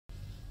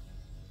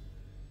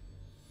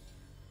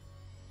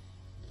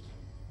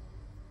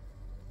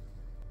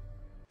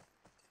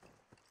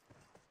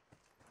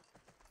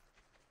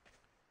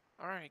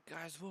Alright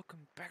guys,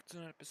 welcome back to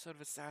another episode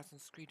of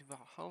Assassin's Creed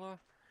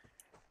Valhalla.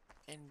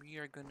 And we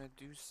are gonna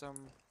do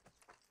some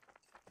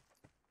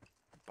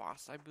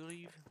boss, I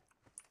believe.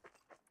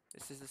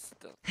 This is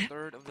the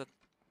third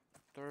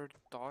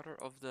daughter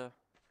of the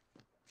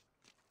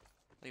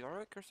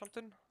Lerion or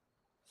something?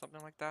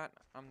 Something like that.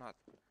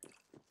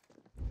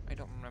 I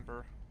don't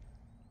remember.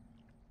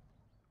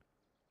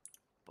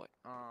 But,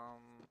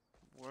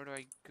 where do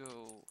I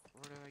go?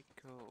 Where do I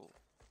go?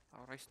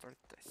 How do I start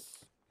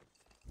this?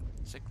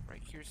 It's like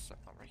right here,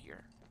 right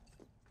here.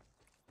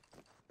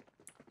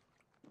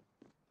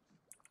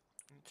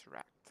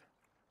 Interact.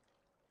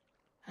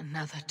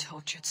 Another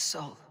tortured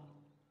soul.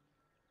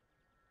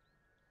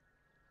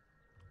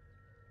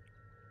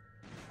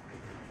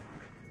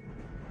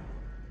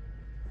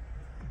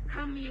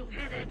 Come you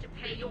hither to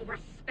pay your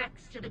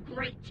respects to the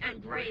great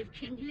and brave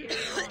King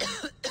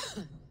Lerion.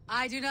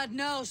 I do not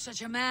know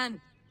such a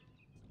man.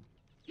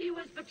 He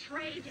was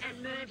betrayed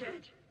and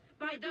murdered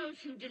by those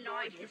who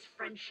denied his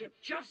friendship,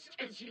 just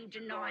as you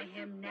deny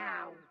him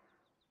now.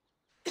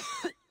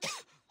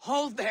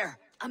 Hold there!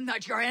 I'm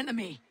not your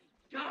enemy.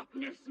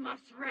 Darkness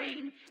must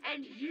reign,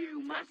 and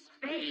you must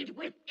fade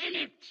within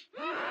it.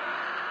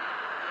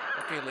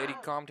 Okay, lady,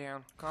 calm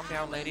down. Calm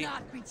down, lady. I will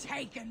not be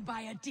taken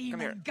by a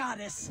demon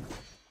goddess.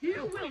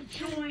 You will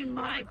join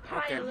my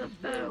pile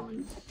of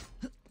bones.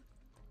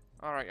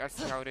 Alright, I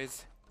see how it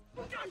is.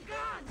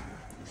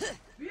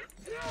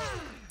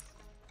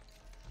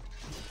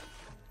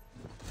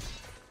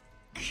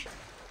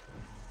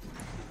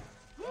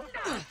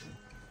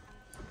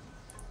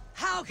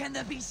 How can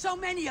there be so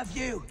many of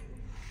you?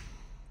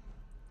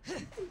 Come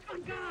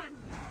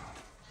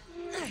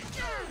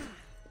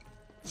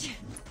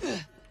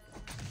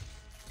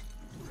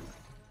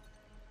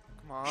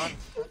on.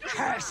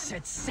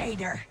 Cursed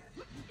satyr!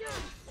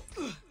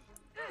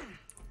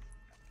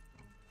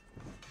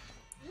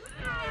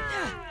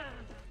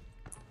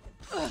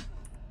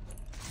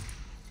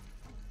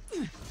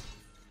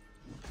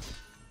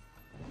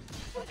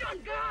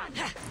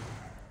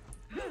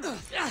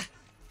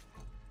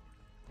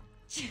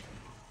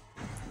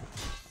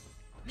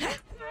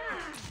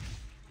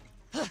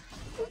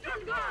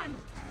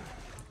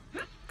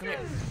 Come here.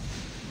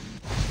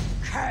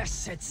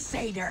 Cursed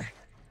satyr!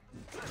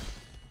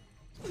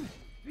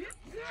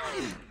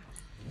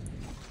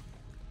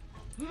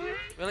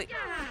 Really?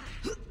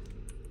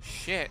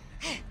 Shit.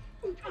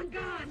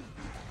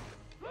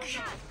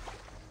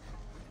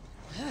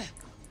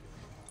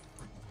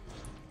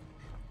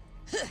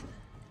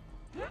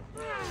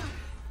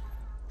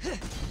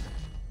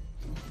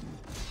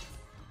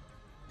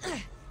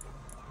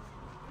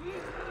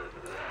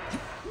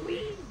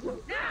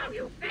 Now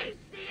you face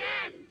the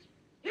end!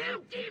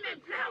 You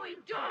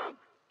demon-plowing dog!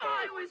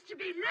 I was to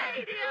be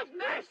Lady of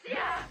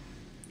Mercia!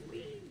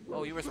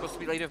 Oh, you were supposed to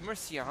be Lady of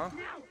Mercia, huh?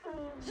 Now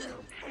all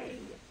will pay.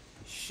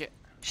 Shit.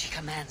 She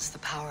commands the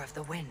power of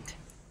the wind.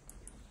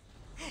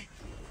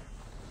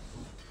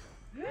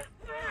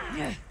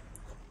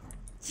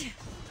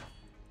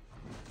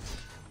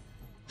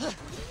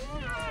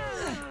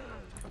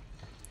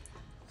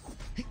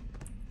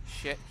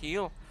 Shit,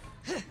 heal.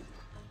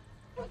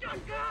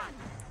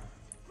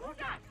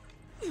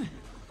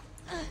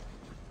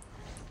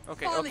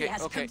 Okay, Folly okay,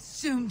 has okay.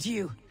 consumed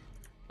you.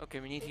 Okay,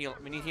 we need healing,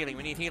 we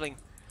need healing.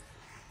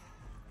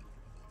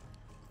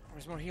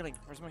 Where's more healing?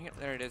 Where's more healing?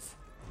 There it is.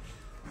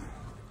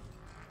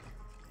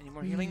 Any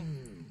more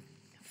healing?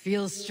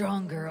 Feel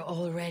stronger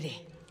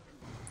already.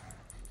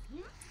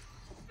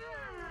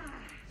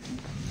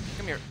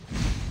 Come here.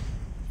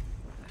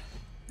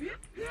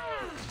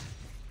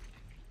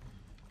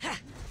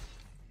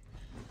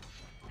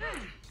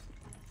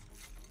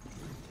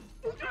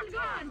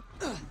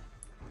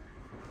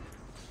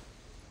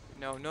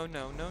 No, no,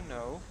 no, no,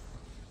 no.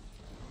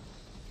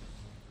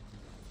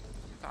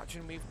 Dodge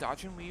and weave,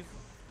 dodge and weave.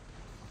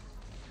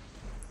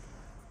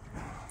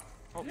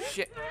 Oh,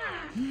 shit.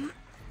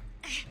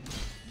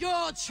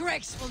 Your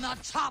tricks will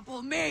not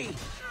topple me!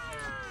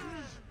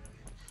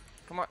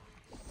 Come on.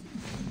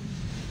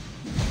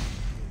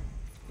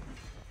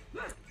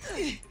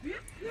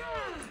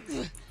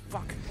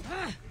 Fuck.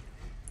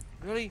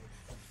 Really?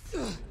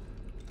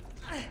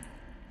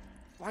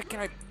 Why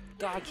can't I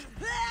dodge?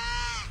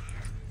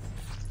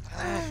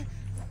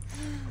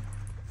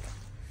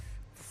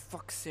 For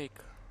fuck's sake.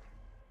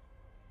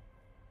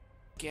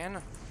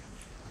 Again?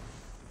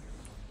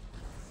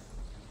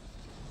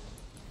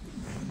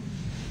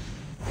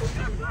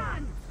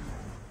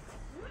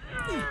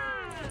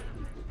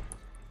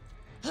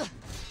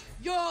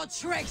 Your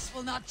tricks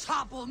will not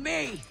topple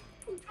me!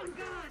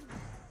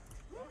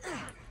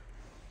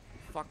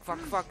 Fuck, fuck,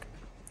 fuck.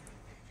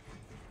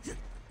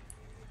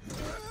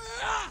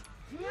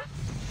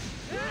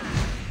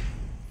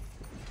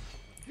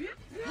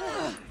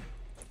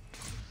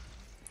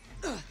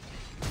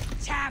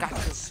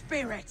 Tampered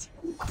spirit!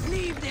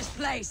 Leave this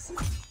place!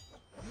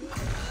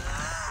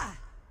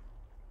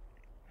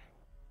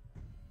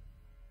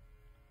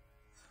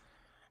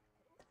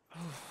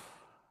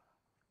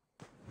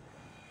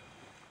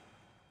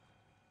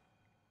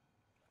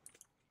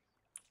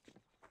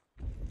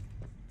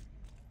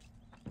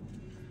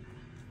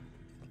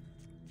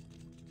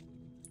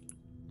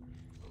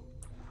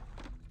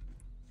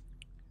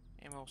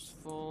 Ammo's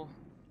full.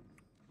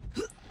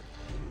 Is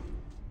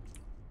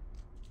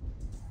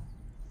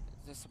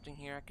there something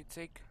here I could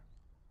take?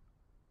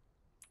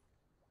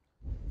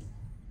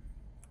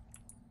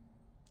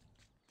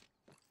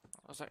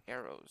 Those are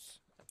arrows.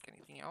 Like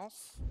anything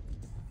else?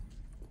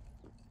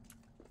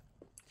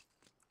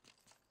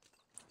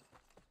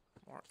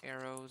 More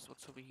arrows.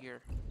 What's over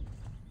here?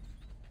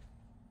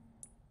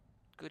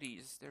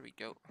 Goodies. There we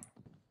go.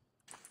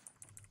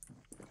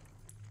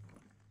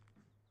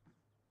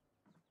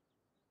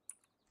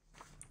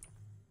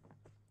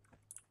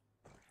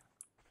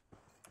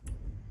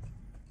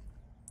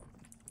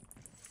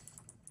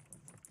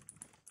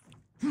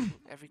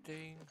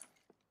 Everything.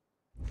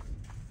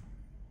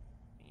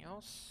 Anything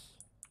else?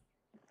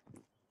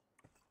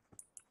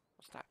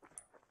 What's that?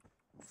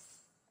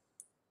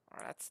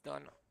 Alright, that's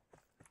done.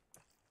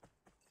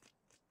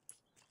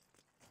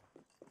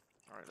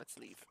 Alright, let's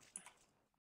leave.